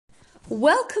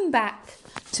Welcome back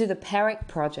to the Perek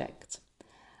Project.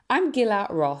 I'm Gila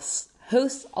Ross,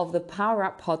 host of the Power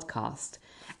Up podcast.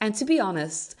 And to be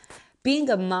honest, being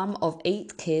a mum of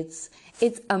 8 kids,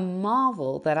 it's a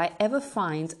marvel that I ever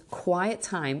find quiet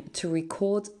time to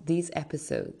record these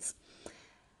episodes.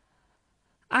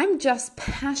 I'm just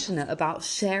passionate about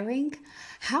sharing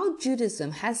how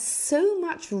Judaism has so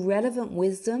much relevant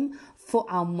wisdom for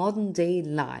our modern day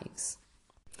lives.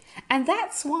 And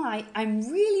that's why I'm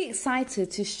really excited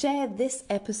to share this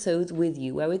episode with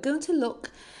you, where we're going to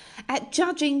look at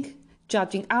judging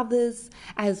others,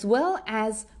 as well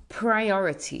as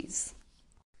priorities.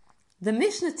 The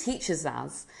Mishnah teaches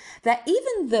us that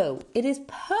even though it is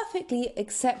perfectly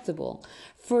acceptable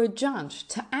for a judge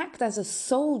to act as a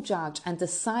sole judge and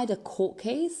decide a court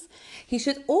case, he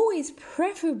should always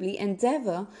preferably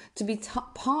endeavor to be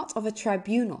part of a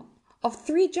tribunal of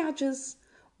 3 judges.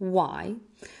 Why?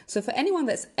 So for anyone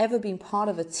that's ever been part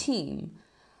of a team,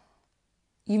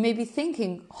 you may be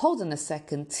thinking, hold on a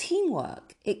second,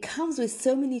 teamwork, it comes with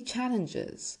so many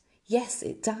challenges. Yes,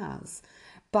 it does.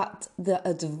 But the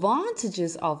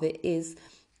advantages of it is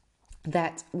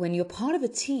that when you're part of a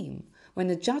team, when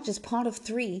the judge is part of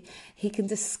 3, he can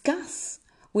discuss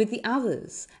with the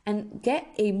others and get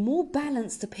a more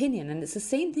balanced opinion. And it's the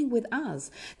same thing with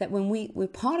us, that when we're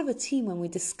part of a team, when we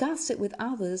discuss it with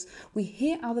others, we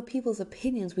hear other people's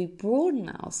opinions, we broaden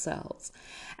ourselves.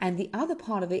 And the other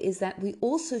part of it is that we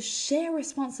also share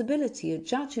responsibility. A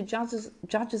judge who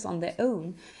judges on their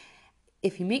own,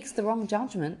 if he makes the wrong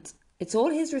judgment, it's all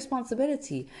his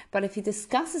responsibility. But if he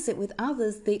discusses it with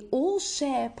others, they all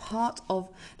share part of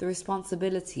the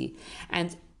responsibility.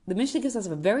 And the Mishnah gives us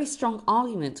a very strong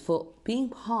argument for being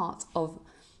part of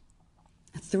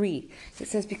 3. It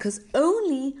says, because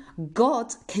only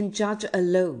God can judge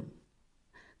alone.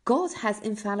 God has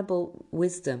infallible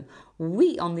wisdom.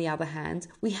 We, on the other hand,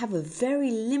 we have a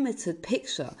very limited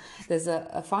picture. There's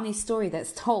a funny story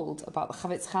that's told about the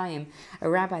Chavetz Chaim, a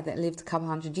rabbi that lived a couple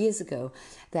hundred years ago,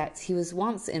 that he was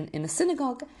once in a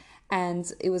synagogue,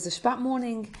 and it was a Shabbat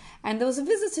morning, and there was a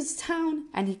visitor to town,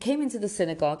 and he came into the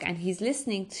synagogue, and he's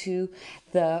listening to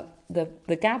the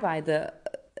gabbai,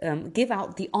 give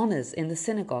out the honors in the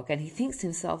synagogue, and he thinks to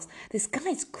himself, this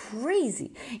guy's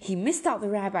crazy. He missed out the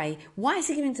rabbi. Why is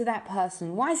he giving to that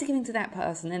person? Why is he giving to that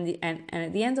person? And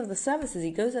at the end of the services,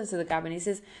 he goes over to the gabbai and he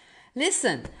says,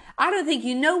 listen, I don't think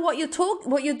you know what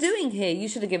you're doing here. You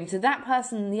should have given to that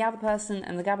person and the other person.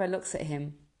 And the gabbai looks at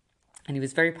him, and he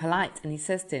was very polite, and he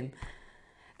says to him,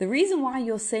 the reason why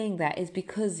you're saying that is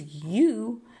because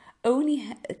you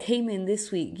only came in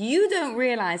this week. You don't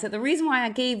realize that the reason why I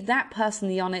gave that person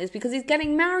the honor is because he's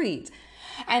getting married.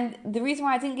 And the reason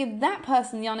why I didn't give that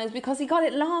person the honor is because he got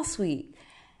it last week.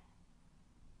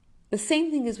 The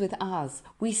same thing is with us.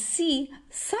 We see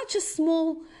such a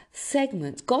small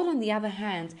segment. God, on the other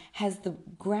hand, has the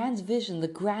grand vision, the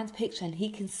grand picture, and he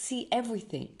can see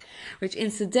everything, which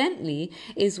incidentally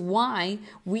is why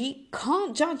we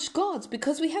can't judge God,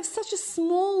 because we have such a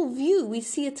small view. We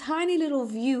see a tiny little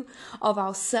view of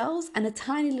ourselves and a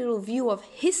tiny little view of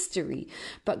history.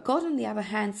 But God, on the other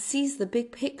hand, sees the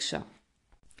big picture.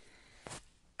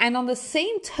 And on the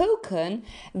same token,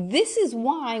 this is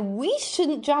why we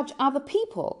shouldn't judge other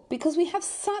people, because we have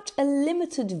such a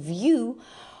limited view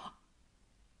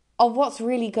of what's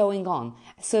really going on.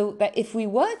 So that if we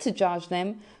were to judge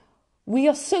them, we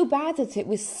are so bad at it,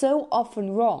 we're so often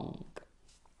wrong.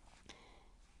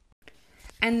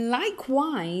 And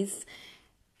likewise,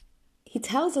 he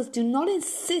tells us, do not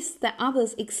insist that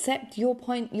others accept your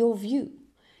point, your view.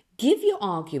 Give your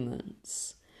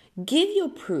arguments, give your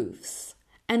proofs,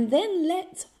 and then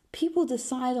let people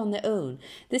decide on their own.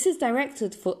 This is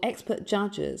directed for expert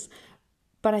judges,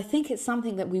 but I think it's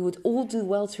something that we would all do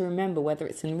well to remember, whether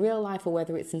it's in real life or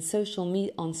whether it's in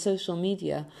on social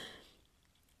media.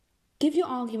 Give your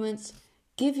arguments,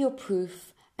 give your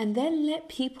proof, and then let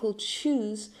people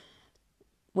choose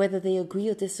whether they agree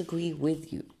or disagree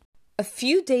with you. A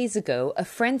few days ago, a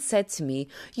friend said to me,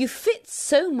 "You fit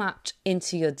so much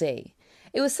into your day."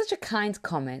 It was such a kind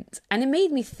comment, and it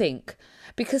made me think,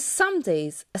 because some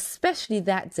days, especially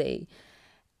that day,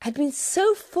 had been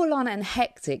so full on and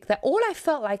hectic that all I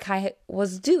felt like I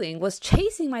was doing was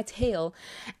chasing my tail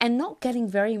and not getting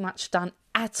very much done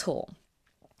at all.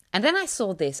 And then I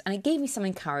saw this, and it gave me some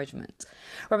encouragement.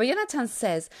 Rabbi Yonatan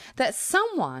says that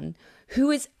someone who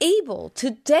is able to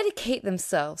dedicate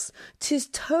themselves to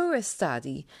Torah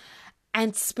study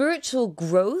and spiritual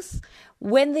growth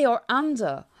when they are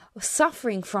under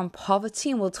suffering from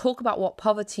poverty, and we'll talk about what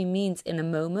poverty means in a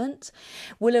moment,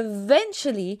 will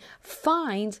eventually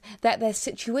find that their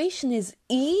situation is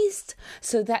eased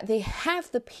so that they have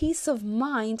the peace of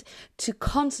mind to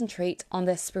concentrate on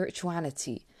their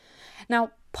spirituality.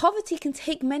 Now, poverty can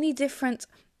take many different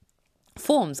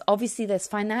forms. Obviously, there's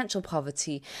financial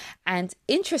poverty, and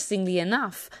interestingly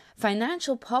enough,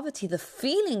 financial poverty, the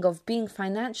feeling of being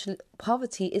financial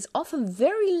poverty, is often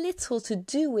very little to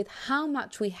do with how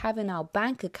much we have in our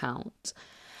bank account,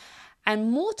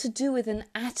 and more to do with an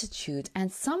attitude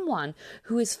and someone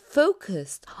who is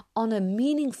focused on a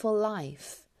meaningful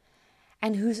life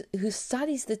and who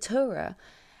studies the Torah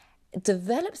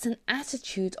develops an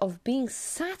attitude of being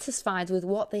satisfied with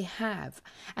what they have,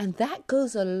 and that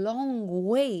goes a long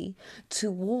way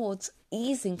towards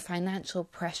easing financial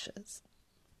pressures.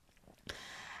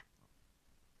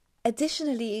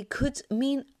 Additionally, it could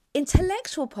mean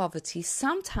intellectual poverty.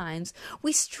 Sometimes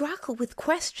we struggle with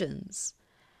questions.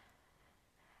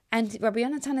 And Rabbi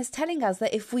Yonatan is telling us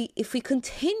that if we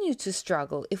continue to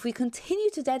struggle, if we continue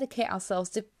to dedicate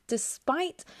ourselves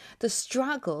despite the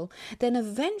struggle, then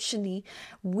eventually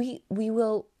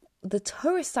the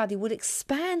Torah study will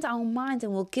expand our mind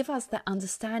and will give us that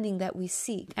understanding that we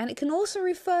seek. And it can also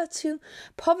refer to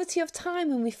poverty of time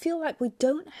when we feel like we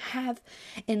don't have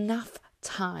enough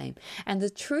time. And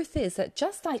the truth is that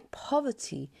just like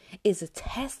poverty is a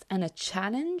test and a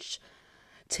challenge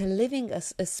to living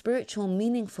a spiritual,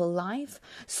 meaningful life,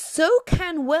 so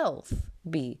can wealth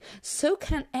be, so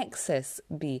can excess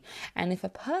be. And if a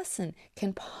person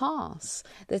can pass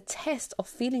the test of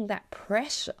feeling that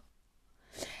pressure,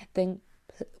 then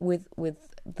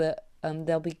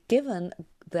they'll be given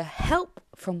the help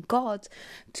from God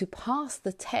to pass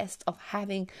the test of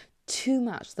having too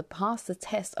much, to pass the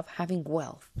test of having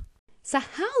wealth. So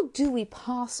how do we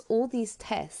pass all these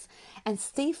tests and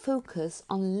stay focused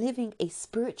on living a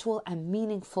spiritual and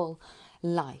meaningful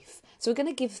life? So we're going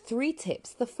to give 3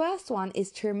 tips. The first one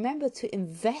is to remember to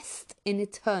invest in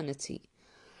eternity.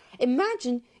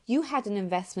 Imagine you had an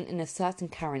investment in a certain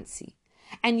currency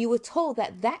and you were told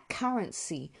that that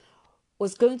currency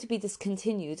was going to be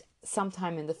discontinued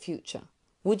sometime in the future.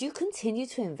 Would you continue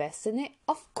to invest in it?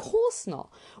 Of course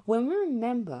not. When we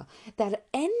remember that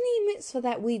any mitzvah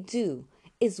that we do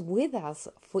is with us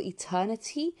for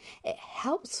eternity, it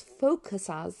helps focus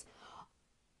us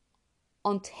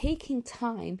on taking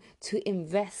time to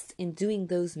invest in doing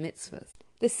those mitzvahs.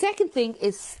 The second thing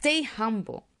is stay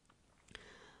humble.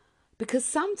 Because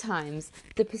sometimes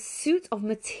the pursuit of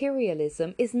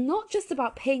materialism is not just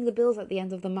about paying the bills at the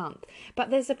end of the month, but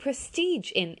there's a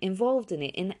prestige involved in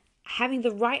it, in having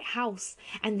the right house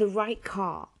and the right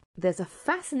car. There's a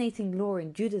fascinating law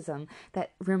in Judaism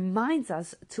that reminds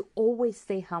us to always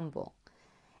stay humble.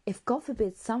 If, God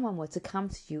forbid, someone were to come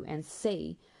to you and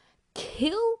say,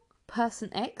 kill person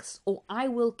X or I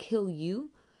will kill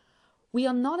you, we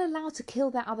are not allowed to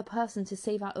kill that other person to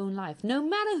save our own life. No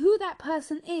matter who that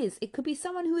person is. It could be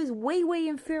someone who is way, way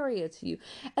inferior to you.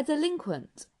 A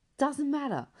delinquent. Doesn't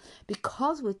matter.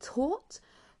 Because we're taught,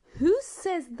 who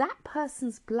says that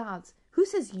person's blood, who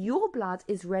says your blood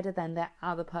is redder than that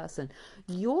other person?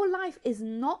 Your life is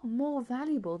not more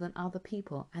valuable than other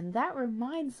people. And that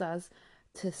reminds us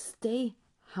to stay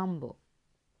humble.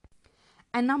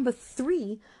 And number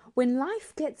 3, when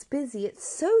life gets busy, it's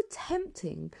so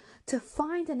tempting to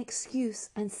find an excuse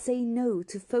and say no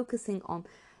to focusing on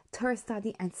Torah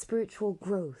study and spiritual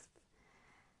growth.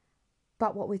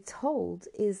 But what we're told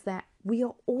is that we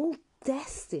are all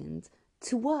destined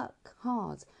to work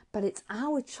hard, but it's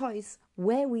our choice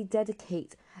where we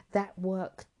dedicate that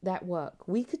work.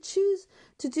 We could choose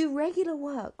to do regular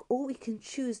work, or we can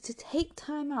choose to take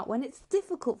time out when it's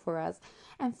difficult for us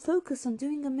and focus on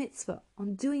doing a mitzvah,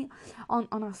 on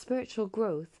our spiritual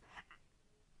growth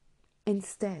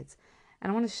instead.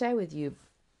 And I want to share with you,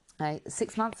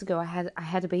 6 months ago I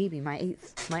had a baby, my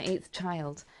eighth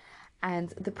child, and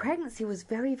the pregnancy was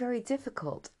very, very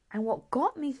difficult. And what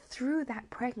got me through that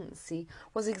pregnancy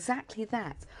was exactly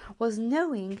that, was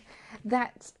knowing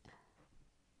that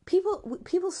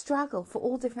people struggle for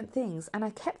all different things. And I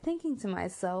kept thinking to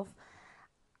myself,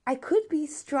 I could be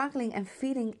struggling and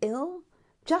feeling ill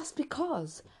just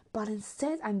because, but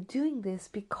instead I'm doing this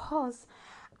because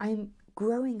I'm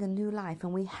growing a new life.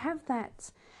 And we have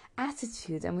that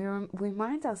attitude, and we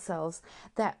remind ourselves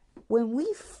that when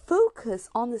we focus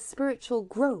on the spiritual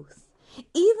growth,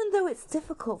 even though it's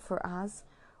difficult for us,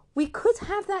 we could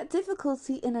have that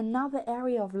difficulty in another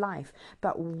area of life,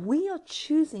 but we are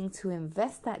choosing to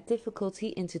invest that difficulty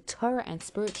into Torah and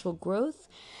spiritual growth.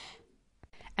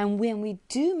 And when we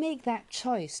do make that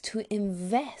choice to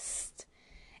invest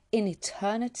in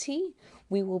eternity,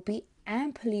 we will be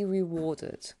amply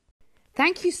rewarded.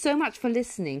 Thank you so much for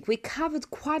listening. We covered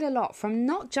quite a lot, from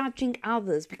not judging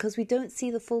others because we don't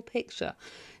see the full picture,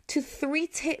 to 3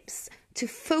 tips to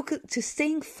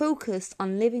staying focused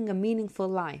on living a meaningful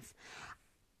life.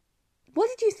 What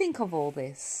did you think of all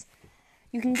this?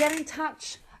 You can get in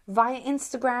touch via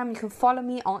Instagram. You can follow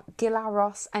me on Gila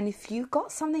Ross. And if you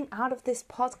got something out of this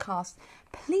podcast,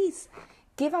 please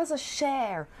give us a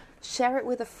share. Share it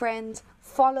with a friend.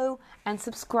 Follow and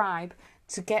subscribe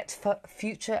to get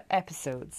future episodes.